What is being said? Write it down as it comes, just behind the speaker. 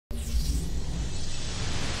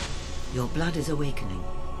Your blood is awakening.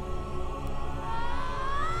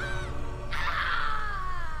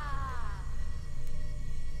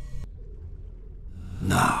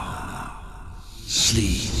 Now,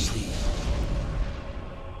 sleep.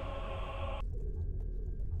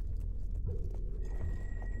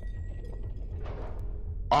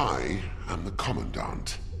 I am the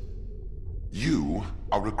Commandant. You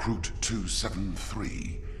are Recruit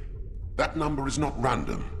 273. That number is not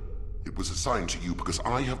random. It was assigned to you because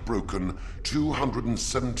I have broken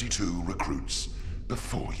 272 recruits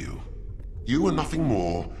before you. You are nothing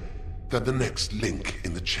more than the next link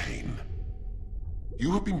in the chain.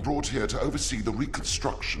 You have been brought here to oversee the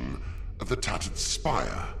reconstruction of the tattered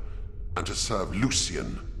Spire and to serve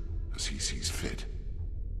Lucian as he sees fit.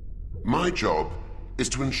 My job is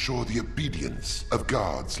to ensure the obedience of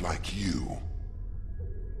guards like you.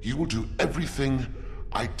 You will do everything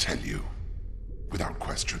I tell you, without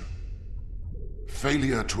question.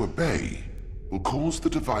 Failure to obey will cause the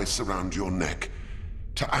device around your neck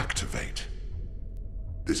to activate.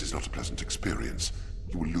 This is not a pleasant experience.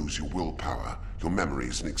 You will lose your willpower, your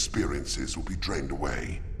memories and experiences will be drained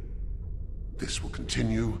away. This will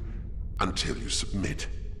continue until you submit.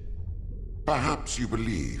 Perhaps you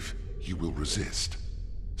believe you will resist.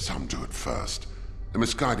 Some do at first, a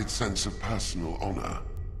misguided sense of personal honor.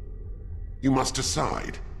 You must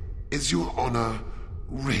decide, is your honor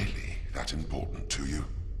really that important to you?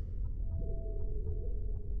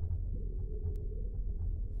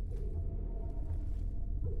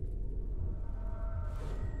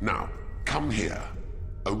 Now, come here.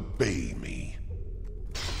 Obey me.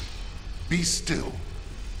 Be still.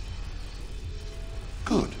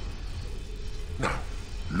 Good. Now,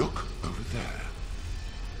 look over there.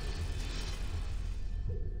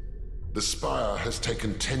 The Spire has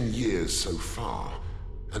taken 10 years so far,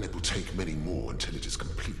 and it will take many more until it is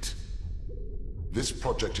complete. This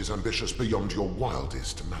project is ambitious beyond your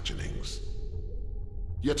wildest imaginings.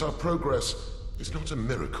 Yet our progress is not a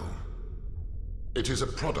miracle. It is a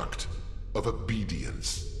product of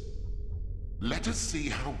obedience. Let us see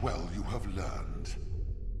how well you have learned.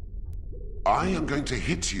 I am going to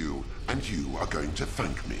hit you, and you are going to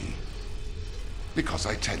thank me. Because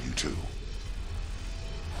I tell you to.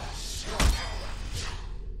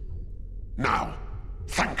 Now,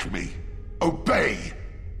 thank me. Obey!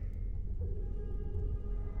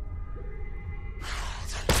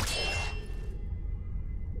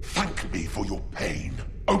 Thank me for your pain.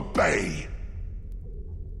 Obey!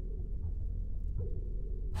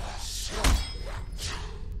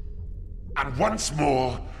 And once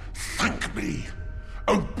more, thank me.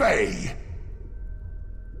 Obey!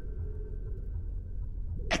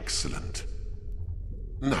 Excellent.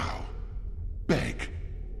 Now,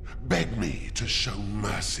 beg me to show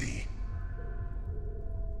mercy.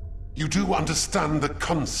 You do understand the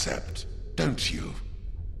concept, don't you?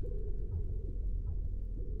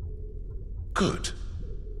 Good.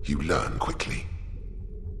 You learn quickly.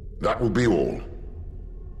 That will be all.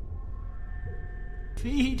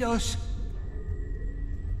 Feed us.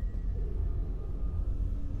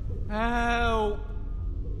 Help!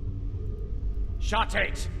 Shut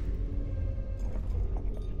it!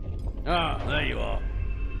 Ah, there you are.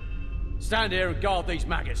 Stand here and guard these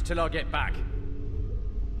maggots till I get back.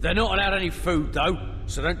 They're not allowed any food, though,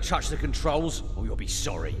 so don't touch the controls or you'll be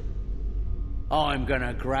sorry. I'm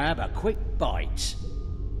gonna grab a quick bite.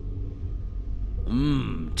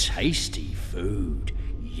 Mmm, tasty food.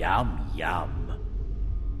 Yum, yum.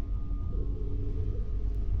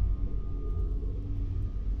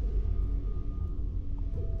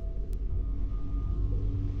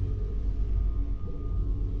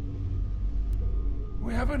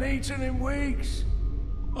 We haven't eaten in weeks.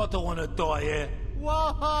 I don't want to die here.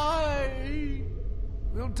 Why?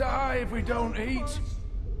 We'll die if we don't eat.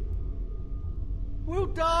 We'll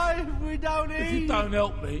die if we don't eat. If you don't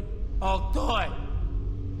help me, I'll die.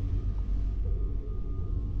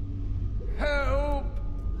 Help!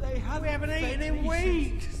 We haven't eaten in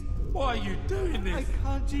weeks. Why are you doing this? I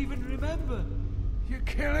can't even remember. You're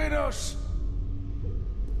killing us.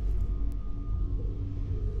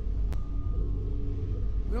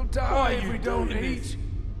 We'll die if we don't eat.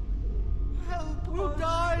 Help! We'll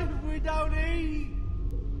die if we don't eat.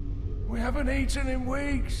 We haven't eaten in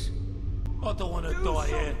weeks. I don't want to Do die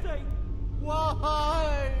here. something.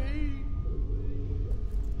 Why?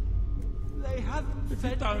 They haven't If you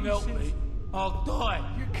fed don't me help since- me, I'll die.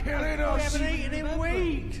 You're killing We us. haven't eaten in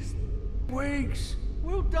weeks. Weeks.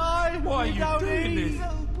 We'll die if Why are we you don't doing eat. this?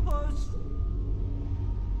 Help us.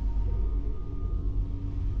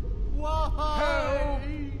 Why? Help.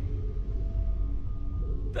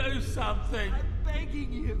 Do something. I'm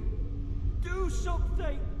begging you. Do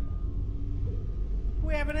something.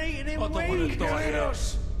 We haven't eaten in I don't want to weeks. die Killing here.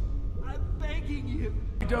 us. I'm begging you.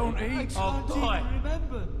 We don't I eat. I'll can't die. even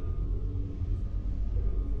remember.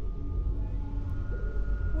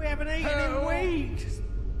 We haven't eaten Help. in weeks.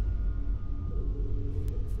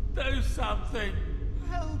 Do something.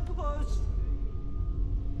 Help us.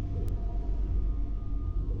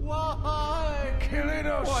 Why? Killing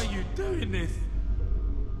us. Why are you doing this?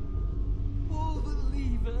 Pull the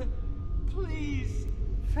lever. Please.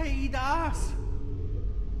 Feed us.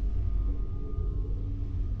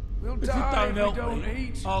 We'll If you die don't if help we don't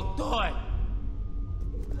me, eat. I'll die.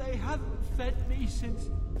 They haven't fed me since.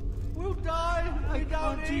 We'll die if we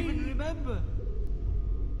don't even remember.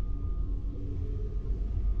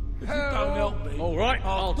 If you don't help me, All right,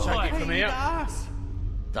 I'll die. take it from Feed here. us.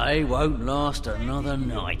 They won't last another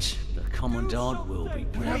night. The Commandant will be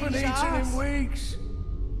We haven't Please, eaten in us. weeks.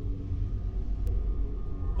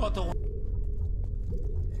 I don't want...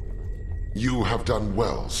 You have done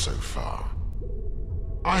well so far.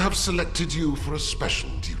 I have selected you for a special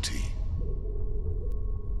duty.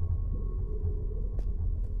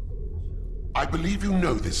 I believe you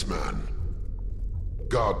know this man.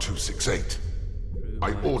 Guard 268.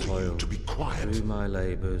 I order you to be quiet. Through my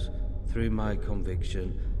labours, through my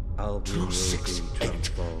conviction, Albion will be 268.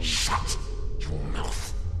 transformed. Shut your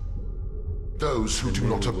mouth. Those who do new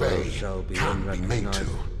not obey world shall be can be made to.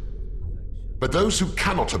 But those who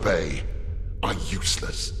cannot obey are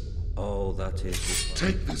useless. All that is required.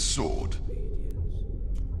 Take this sword. Obedience.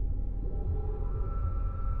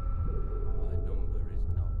 My number is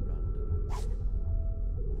not random.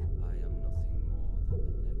 I am nothing more than the next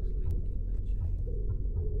link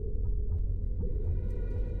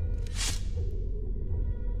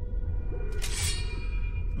in the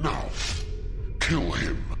chain. Now, kill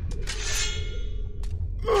him.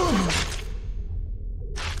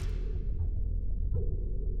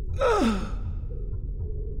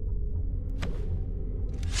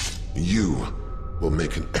 You will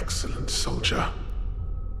make an excellent soldier.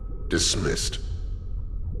 Dismissed.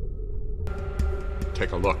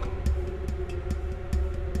 Take a look.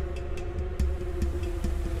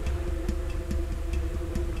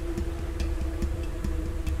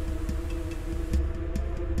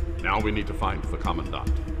 Now we need to find the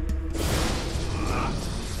Commandant.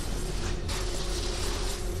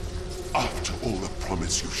 After all the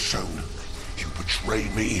promise you've shown, you betray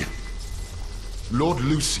me. Lord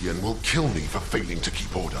Lucian will kill me for failing to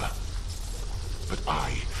keep order. But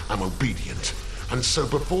I am obedient, and so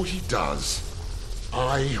before he does,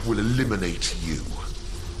 I will eliminate you.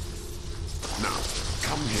 Now,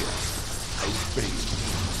 come here. Obey me.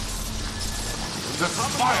 The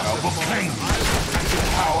Spire will claim you, and your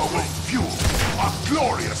power will fuel a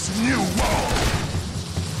glorious new world!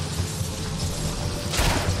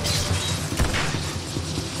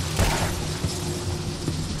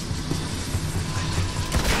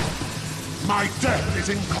 My death is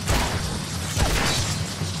in...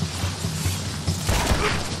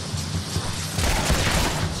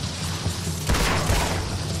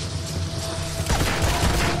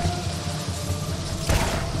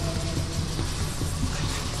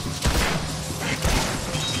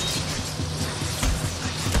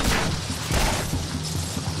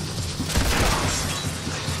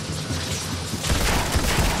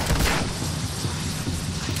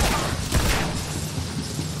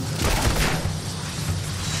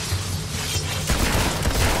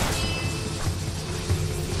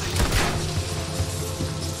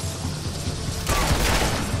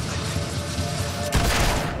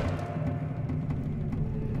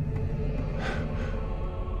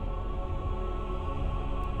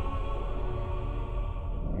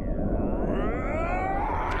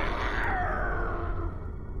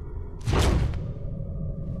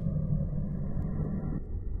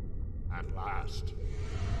 At last.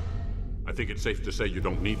 I think it's safe to say you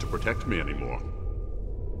don't need to protect me anymore.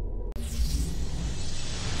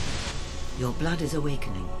 Your blood is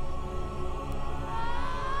awakening.